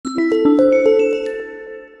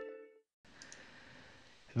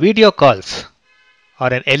Video calls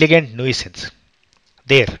are an elegant nuisance.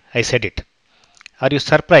 There, I said it. Are you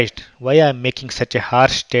surprised why I am making such a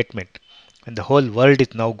harsh statement when the whole world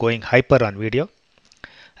is now going hyper on video?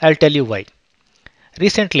 I'll tell you why.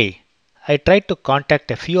 Recently, I tried to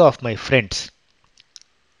contact a few of my friends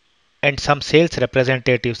and some sales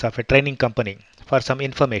representatives of a training company for some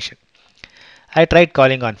information. I tried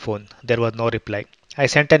calling on phone, there was no reply. I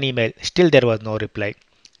sent an email, still there was no reply.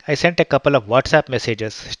 I sent a couple of WhatsApp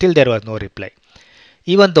messages, still there was no reply.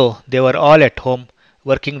 Even though they were all at home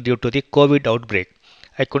working due to the COVID outbreak,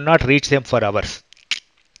 I could not reach them for hours.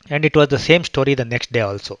 And it was the same story the next day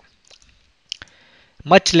also.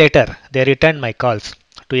 Much later, they returned my calls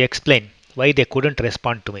to explain why they couldn't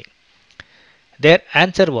respond to me. Their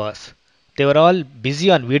answer was they were all busy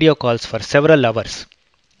on video calls for several hours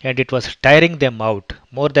and it was tiring them out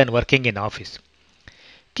more than working in office.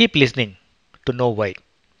 Keep listening to know why.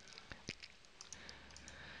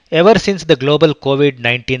 Ever since the global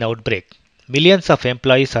COVID-19 outbreak, millions of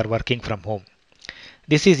employees are working from home.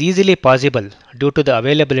 This is easily possible due to the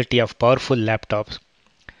availability of powerful laptops,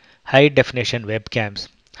 high definition webcams,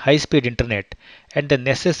 high speed internet, and the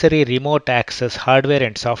necessary remote access hardware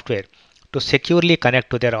and software to securely connect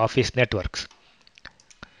to their office networks.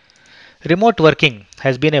 Remote working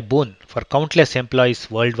has been a boon for countless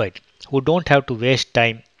employees worldwide who don't have to waste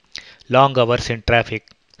time, long hours in traffic,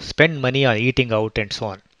 spend money on eating out, and so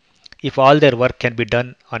on. If all their work can be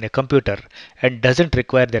done on a computer and doesn't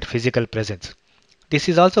require their physical presence. This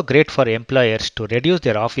is also great for employers to reduce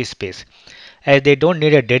their office space as they don't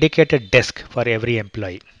need a dedicated desk for every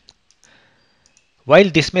employee. While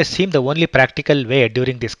this may seem the only practical way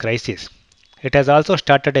during this crisis, it has also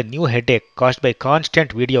started a new headache caused by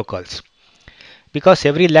constant video calls. Because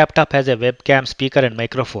every laptop has a webcam, speaker, and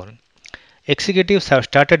microphone, executives have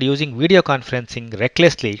started using video conferencing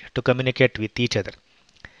recklessly to communicate with each other.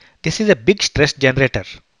 This is a big stress generator,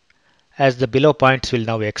 as the below points will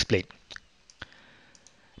now explain.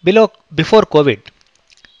 Before COVID,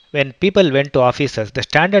 when people went to offices, the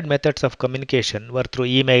standard methods of communication were through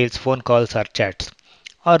emails, phone calls, or chats,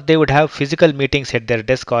 or they would have physical meetings at their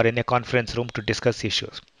desk or in a conference room to discuss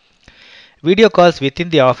issues. Video calls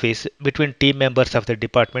within the office between team members of the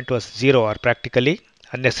department was zero or practically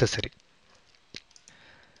unnecessary.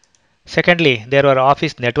 Secondly, there were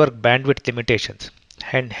office network bandwidth limitations,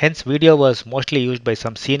 and hence video was mostly used by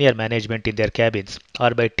some senior management in their cabins or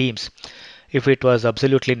by teams if it was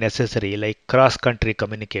absolutely necessary, like cross country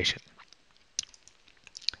communication.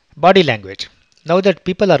 Body language. Now that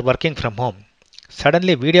people are working from home,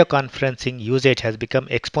 suddenly video conferencing usage has become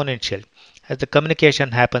exponential as the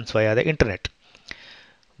communication happens via the internet.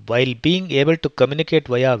 While being able to communicate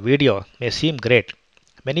via video may seem great,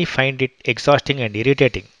 many find it exhausting and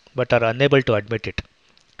irritating but are unable to admit it.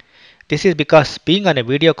 This is because being on a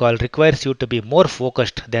video call requires you to be more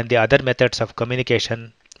focused than the other methods of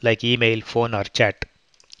communication like email, phone, or chat.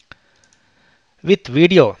 With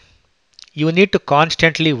video, you need to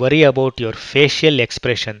constantly worry about your facial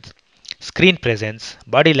expressions, screen presence,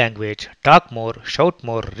 body language, talk more, shout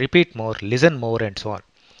more, repeat more, listen more, and so on.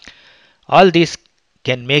 All these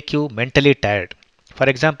can make you mentally tired. For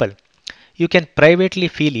example, you can privately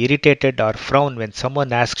feel irritated or frown when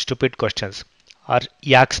someone asks stupid questions or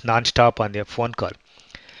yaks non-stop on their phone call.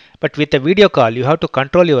 But with a video call, you have to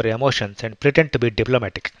control your emotions and pretend to be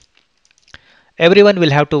diplomatic. Everyone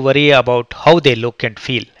will have to worry about how they look and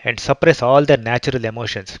feel and suppress all their natural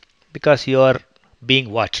emotions because you are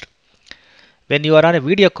being watched. When you are on a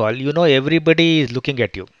video call, you know everybody is looking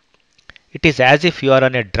at you. It is as if you are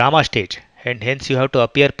on a drama stage and hence you have to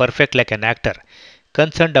appear perfect like an actor,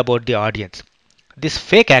 concerned about the audience. This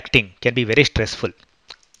fake acting can be very stressful.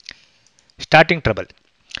 Starting trouble.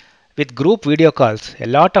 With group video calls, a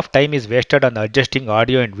lot of time is wasted on adjusting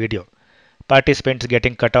audio and video. Participants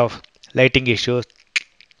getting cut off, lighting issues,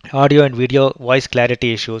 audio and video voice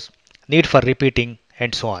clarity issues, need for repeating,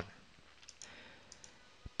 and so on.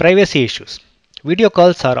 Privacy issues. Video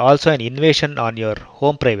calls are also an invasion on your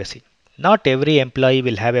home privacy. Not every employee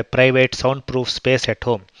will have a private soundproof space at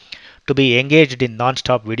home to be engaged in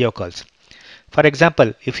non-stop video calls. For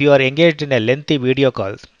example, if you are engaged in a lengthy video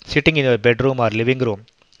call sitting in your bedroom or living room,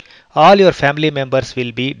 all your family members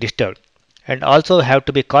will be disturbed and also have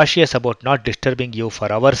to be cautious about not disturbing you for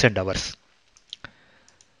hours and hours.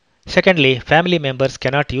 Secondly, family members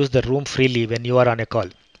cannot use the room freely when you are on a call.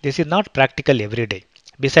 This is not practical every day.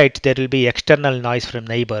 Besides, there will be external noise from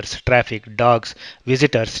neighbors, traffic, dogs,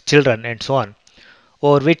 visitors, children, and so on,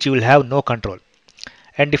 over which you will have no control.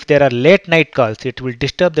 And if there are late night calls, it will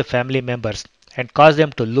disturb the family members and cause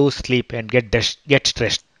them to lose sleep and get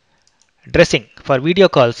stressed. Dressing. For video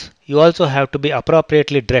calls, you also have to be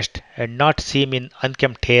appropriately dressed and not seem in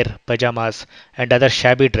unkempt hair, pajamas, and other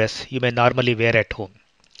shabby dress you may normally wear at home.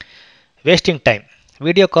 Wasting time.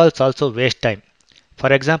 Video calls also waste time.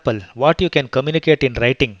 For example, what you can communicate in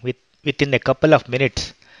writing within a couple of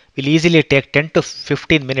minutes will easily take 10 to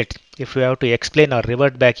 15 minutes if you have to explain or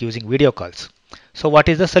revert back using video calls. So, what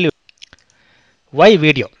is the solution? Why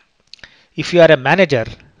video? If you are a manager,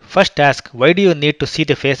 first ask why do you need to see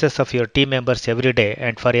the faces of your team members every day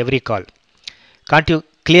and for every call? Can't you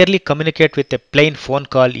clearly communicate with a plain phone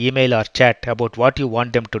call, email, or chat about what you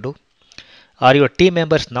want them to do? Are your team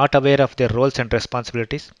members not aware of their roles and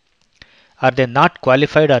responsibilities? Are they not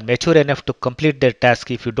qualified or mature enough to complete their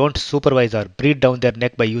task if you don't supervise or breathe down their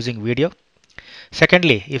neck by using video?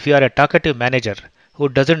 Secondly, if you are a talkative manager who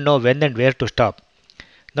doesn't know when and where to stop,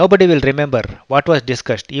 nobody will remember what was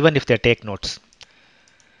discussed even if they take notes.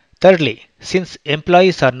 Thirdly, since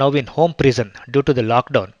employees are now in home prison due to the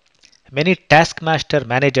lockdown, many taskmaster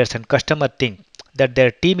managers and customers think that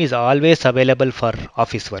their team is always available for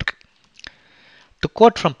office work. To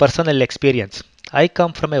quote from personal experience, I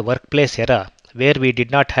come from a workplace era where we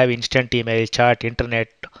did not have instant email, chat, internet,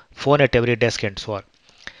 phone at every desk, and so on.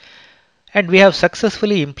 And we have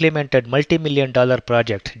successfully implemented multi-million dollar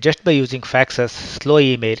projects just by using faxes, slow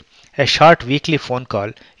email, a short weekly phone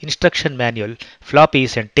call, instruction manual,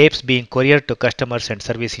 floppies, and tapes being couriered to customers and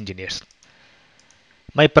service engineers.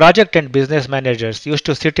 My project and business managers used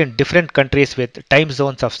to sit in different countries with time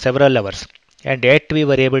zones of several hours, and yet we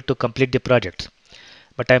were able to complete the projects.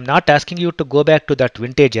 But I am not asking you to go back to that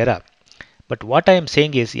vintage era. But what I am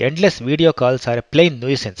saying is endless video calls are a plain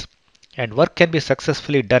nuisance, and work can be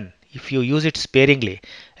successfully done if you use it sparingly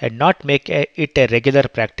and not make it a regular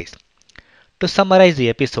practice. To summarize the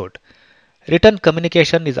episode, written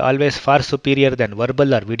communication is always far superior than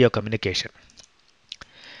verbal or video communication.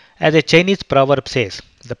 As a Chinese proverb says,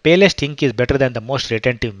 the palest ink is better than the most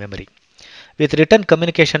retentive memory. With written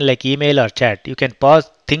communication like email or chat, you can pause,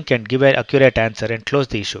 think, and give an accurate answer and close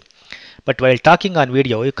the issue. But while talking on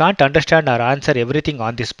video, you can't understand or answer everything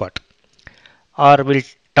on the spot, or will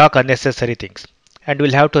talk unnecessary things. And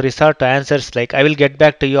will have to resort to answers like I will get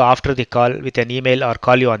back to you after the call with an email or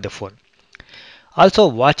call you on the phone. Also,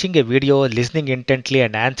 watching a video, listening intently,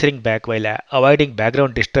 and answering back while avoiding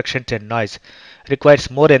background distractions and noise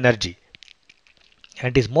requires more energy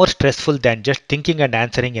and is more stressful than just thinking and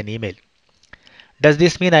answering an email. Does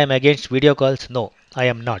this mean I am against video calls? No, I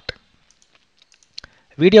am not.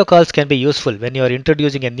 Video calls can be useful when you are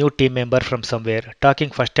introducing a new team member from somewhere,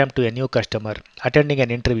 talking first time to a new customer, attending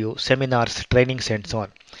an interview, seminars, trainings, and so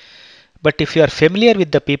on. But if you are familiar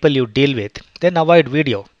with the people you deal with, then avoid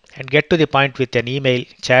video and get to the point with an email,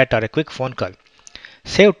 chat, or a quick phone call.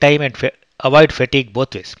 Save time and avoid fatigue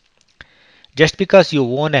both ways. Just because you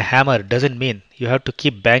own a hammer doesn't mean you have to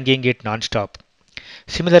keep banging it non-stop.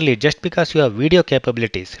 Similarly, just because you have video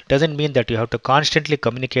capabilities doesn't mean that you have to constantly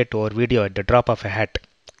communicate over video at the drop of a hat.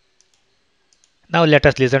 Now let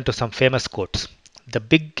us listen to some famous quotes. The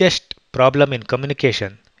biggest problem in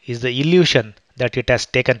communication is the illusion that it has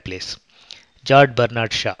taken place. George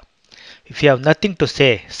Bernard Shaw. If you have nothing to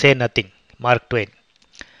say, say nothing. Mark Twain.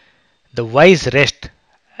 The wise rest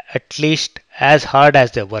at least as hard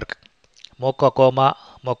as they work. Mokokoma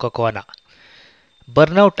Mokokona.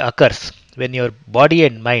 Burnout occurs when your body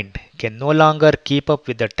and mind can no longer keep up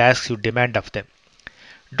with the tasks you demand of them.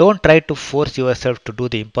 Don't try to force yourself to do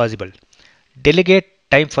the impossible. Delegate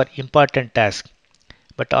time for important tasks,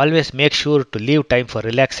 but always make sure to leave time for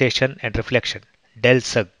relaxation and reflection. Del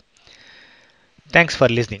Sugg. Thanks for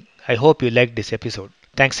listening. I hope you liked this episode.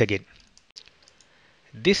 Thanks again.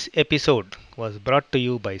 This episode was brought to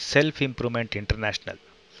you by Self Improvement International,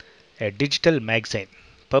 a digital magazine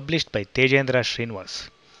published by Tejendra Srinivas,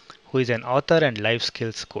 who is an author and life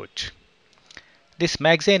skills coach. This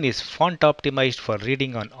magazine is font optimized for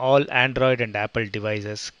reading on all Android and Apple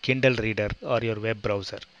devices, Kindle Reader, or your web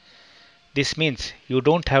browser. This means you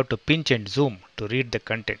don't have to pinch and zoom to read the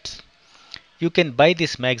contents. You can buy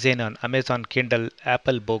this magazine on Amazon Kindle,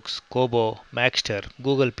 Apple Books, Kobo, Maxter,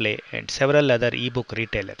 Google Play, and several other ebook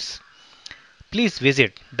retailers. Please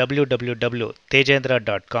visit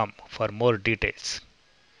www.tejendra.com for more details.